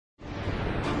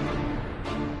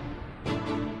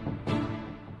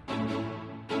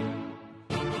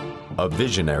A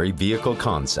visionary vehicle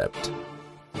concept,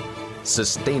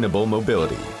 sustainable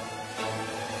mobility,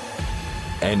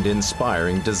 and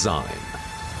inspiring design.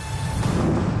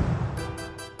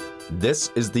 This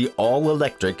is the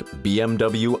all-electric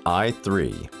BMW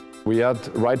i3. We had,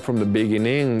 right from the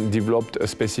beginning, developed a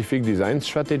specific design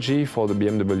strategy for the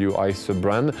BMW i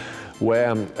sub-brand,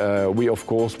 where we, of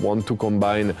course, want to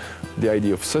combine the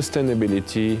idea of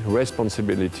sustainability,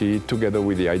 responsibility, together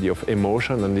with the idea of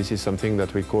emotion, and this is something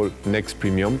that we call Next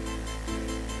Premium.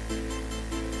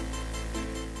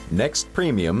 Next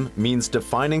Premium means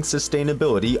defining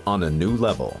sustainability on a new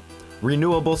level.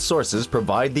 Renewable sources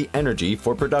provide the energy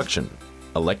for production.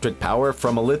 Electric power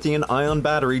from a lithium-ion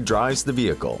battery drives the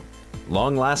vehicle.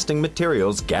 Long-lasting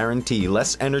materials guarantee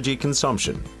less energy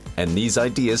consumption, and these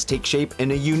ideas take shape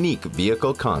in a unique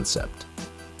vehicle concept.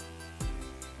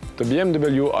 The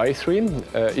BMW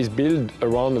i3 is built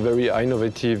around a very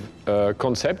innovative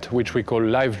concept, which we call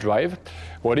Live Drive.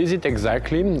 What is it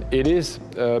exactly? It is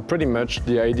pretty much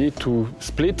the idea to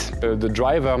split the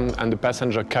driver and the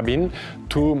passenger cabin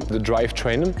to the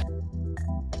drivetrain.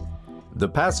 The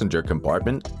passenger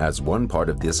compartment, as one part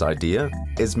of this idea,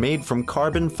 is made from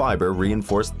carbon fiber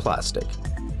reinforced plastic.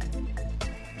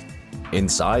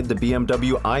 Inside the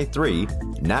BMW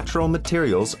i3, natural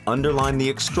materials underline the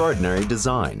extraordinary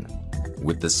design,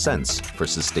 with the sense for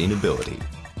sustainability.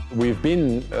 We've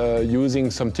been using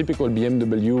some typical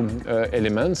BMW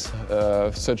elements,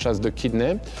 such as the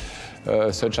kidney,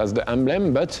 such as the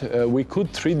emblem, but we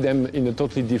could treat them in a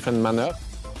totally different manner.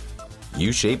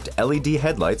 U-shaped LED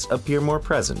headlights appear more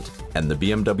present, and the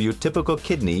BMW typical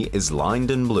kidney is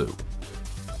lined in blue.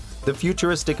 The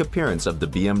futuristic appearance of the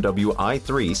BMW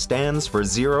i3 stands for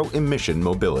zero-emission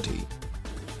mobility.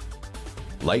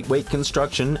 Lightweight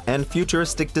construction and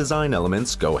futuristic design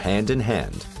elements go hand in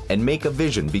hand and make a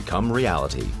vision become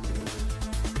reality.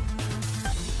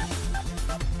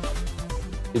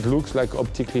 It looks like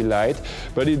optically light,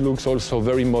 but it looks also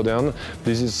very modern.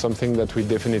 This is something that we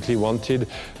definitely wanted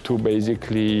to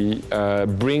basically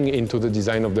bring into the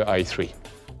design of the i3.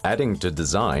 Adding to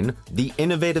design, the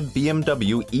innovative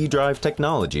BMW eDrive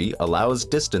technology allows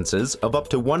distances of up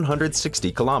to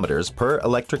 160 kilometers per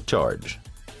electric charge.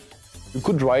 You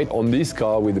could write on this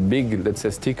car with a big, let's say,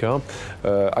 sticker,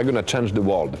 I'm gonna change the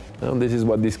world. And this is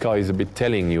what this car is a bit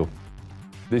telling you.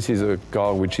 This is a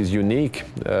car which is unique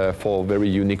for very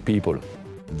unique people.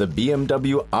 The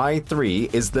BMW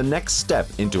i3 is the next step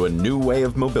into a new way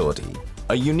of mobility.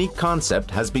 A unique concept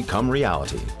has become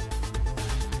reality.